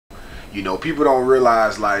You know, people don't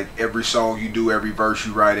realize like every song you do, every verse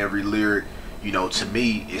you write, every lyric, you know, to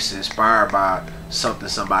me, it's inspired by something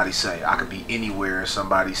somebody say. I could be anywhere and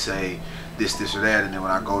somebody say this, this, or that, and then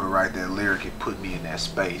when I go to write that lyric, it put me in that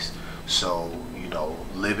space. So, you know,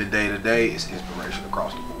 living day to day is inspiration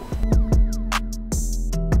across the board.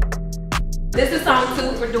 This is song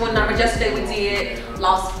 2 for Doing Numbers. Yesterday we did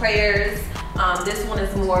Lost Prayers. This one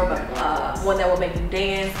is more of a one that will make you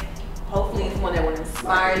dance. Hopefully it's one that will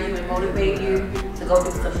inspire you and motivate you to go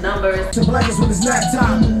do some numbers. To blankets when it's nap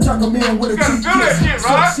time, tuck them in with a cheap kiss.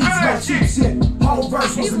 Sweat sheets, no cheap shit. Whole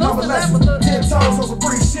verse was another lesson. 10 toes was a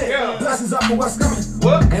free shit. Blessings up for what's coming.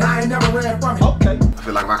 And I ain't never ran from it. Okay. I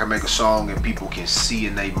feel like if I can make a song and people can see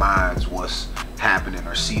in their minds what's happening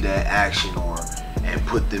or see that action and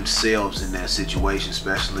put themselves in that situation,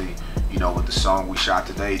 especially, you know, with the song we shot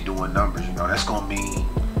today, Doing Numbers, you know, that's gonna mean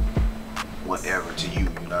whatever to you, you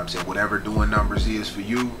know what I'm saying? Whatever Doing Numbers is for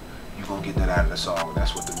you, you're gonna get that out of the song.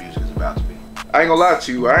 That's what the music is about to be. I ain't gonna lie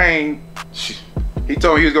to you, he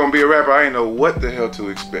told me he was gonna be a rapper, I ain't know what the hell to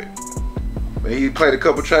expect. But he played a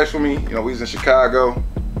couple tracks for me, you know, we was in Chicago,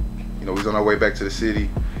 you know, we was on our way back to the city.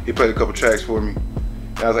 He played a couple tracks for me.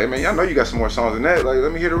 And I was like, man, I know you got some more songs than that. Like,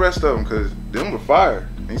 let me hear the rest of them, because them were fire.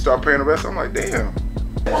 And he started playing the rest. I'm like, damn.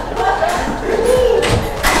 You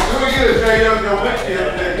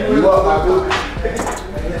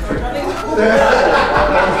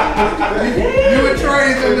were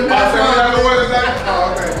trained in the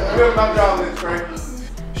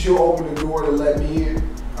She'll open the door to let me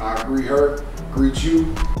in. I greet her, greet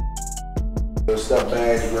you. Stuff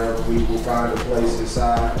bags, wherever we will find a place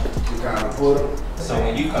inside to kind of put them. So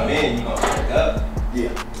when you come in, you gonna pick up?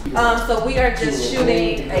 Yeah. So we are just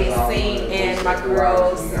shooting a scene in my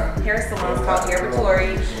girl's hair salon called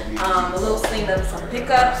Laboratory. A little scene of some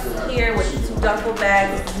pickups here with 2 duffel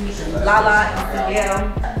bags, Lala and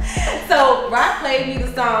CL. So Rod played me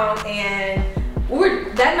the song, and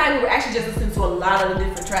that night we were actually just listening to a lot of the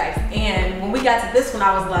different tracks. And when we got to this one,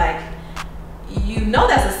 I was like, you know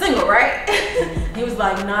that's a single, right? He was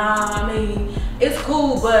like, nah, I mean, it's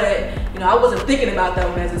cool, but you know, I wasn't thinking about that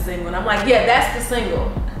one as a single. And I'm like, yeah, that's the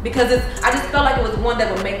single. Because I just felt like it was one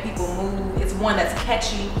that would make people move. It's one that's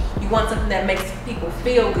catchy. You want something that makes people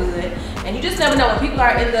feel good. And you just never know when people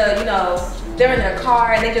are in the, you know, they're in their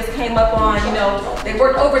car and they just came up on, you know, they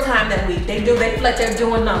worked overtime that week. They feel like they're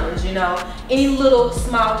doing numbers, you know. Any little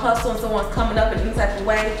small hustle and someone's coming up in any type of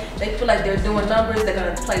way, they feel like they're doing numbers, they're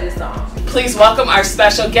gonna play this song. Please welcome our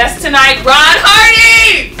special guest tonight, Ron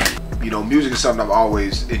Hardy! You know, music is something I've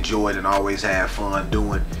always enjoyed and always had fun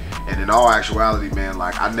doing. And in all actuality, man,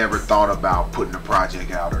 like I never thought about putting a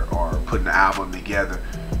project out or putting an album together,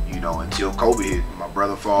 you know, until COVID hit. My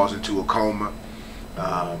brother falls into a coma,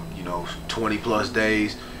 you know, 20 plus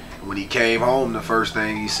days. When he came home, the first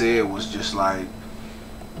thing he said was just like,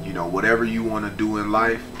 you know, whatever you want to do in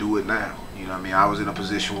life, do it now. You know what I mean? I was in a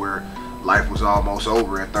position where life was almost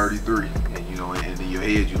over at 33. And, you know, and in your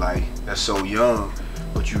head, you're like, that's so young,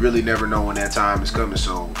 but you really never know when that time is coming.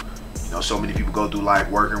 So, you know, so many people go through life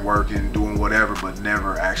working, doing whatever, but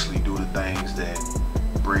never actually do the things that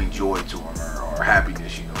bring joy to them or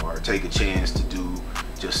happiness, you know, or take a chance to do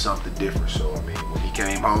just something different. So, I mean, when he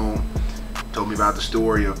came home, told me about the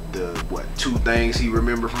story of the, 2 things he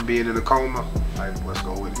remembered from being in a coma. Like, let's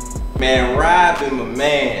go with it. Man, Rob been my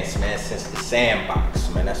mans, man, since the Sandbox,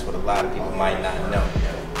 man. That's what a lot of people might not know.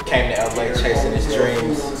 Came to LA chasing his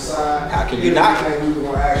dreams. How can you not?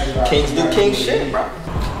 Kings do king shit, bro. Is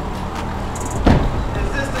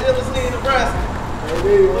this the illest nigga in Nebraska?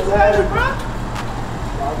 Hey, what's happening, bro?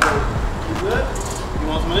 You good? You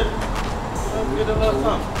want some of it? Get a little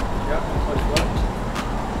something.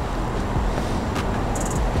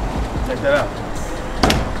 Check that out.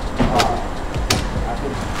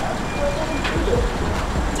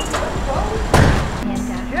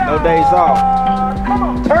 No days off.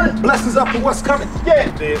 Turn blessings up for what's coming.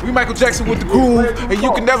 Yeah. We Michael Jackson with the groove, and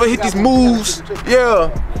you can never hit these moves. Yeah.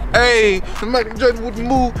 Hey, Michael Jackson with the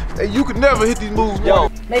move, and you can never hit these moves. Yo.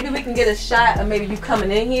 Maybe we can get a shot of maybe you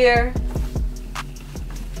coming in here.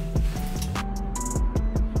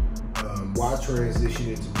 Why transition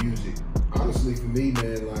into music? Honestly, for me,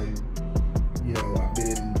 man, like, you know, I've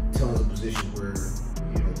been in tons of positions where,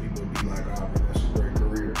 you know, people be like, oh man, that's a great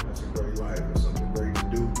career, that's a great life, that's something great to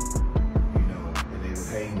do, you know, and they would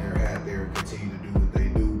hang their hat there and continue to do what they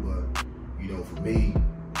do. But, you know, for me,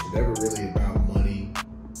 it's never really about money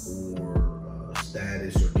or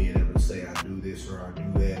status or being able to say I do this or I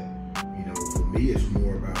do that. You know, for me, it's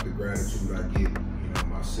more about the gratitude I get, you know,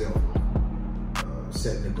 myself,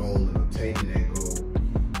 setting a goal and obtaining that goal.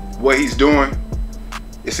 What he's doing,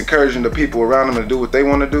 it's encouraging the people around him to do what they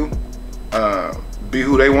want to do. be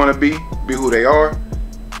who they want to be who they are.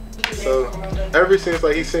 So ever since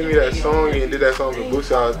like he sent me that song and did that song with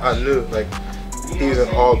Boosie, I knew like he's in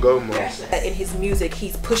all go mode. In his music,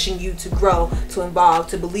 he's pushing you to grow, to evolve,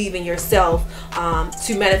 to believe in yourself,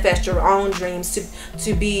 to manifest your own dreams,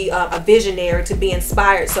 to be a visionary, to be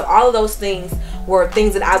inspired. So all of those things were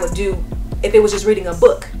things that I would do if it was just reading a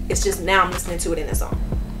book. It's just now I'm listening to it in a song.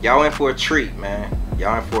 Y'all in for a treat, man.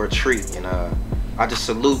 Y'all in for a treat. And I just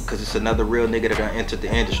salute because it's another real nigga that done entered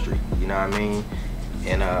the industry. You know what I mean?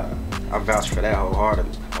 And I vouch for that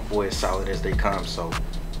wholeheartedly. My boy is solid as they come. So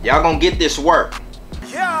y'all gonna get this work.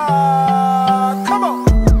 Yeah, come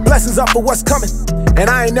on. Blessings up for what's coming, and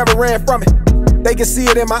I ain't never ran from it. They can see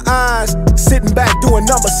it in my eyes, sitting back doing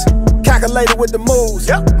numbers. Calculated with the moves,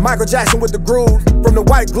 Michael Jackson with the groove. From the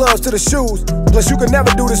white gloves to the shoes, plus you can never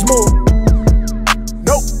do this move.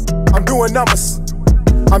 Nope, I'm doing numbers.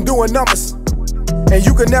 I'm doing numbers, and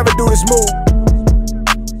you can never do this move.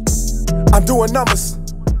 I'm doing numbers.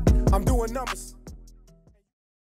 I'm doing numbers.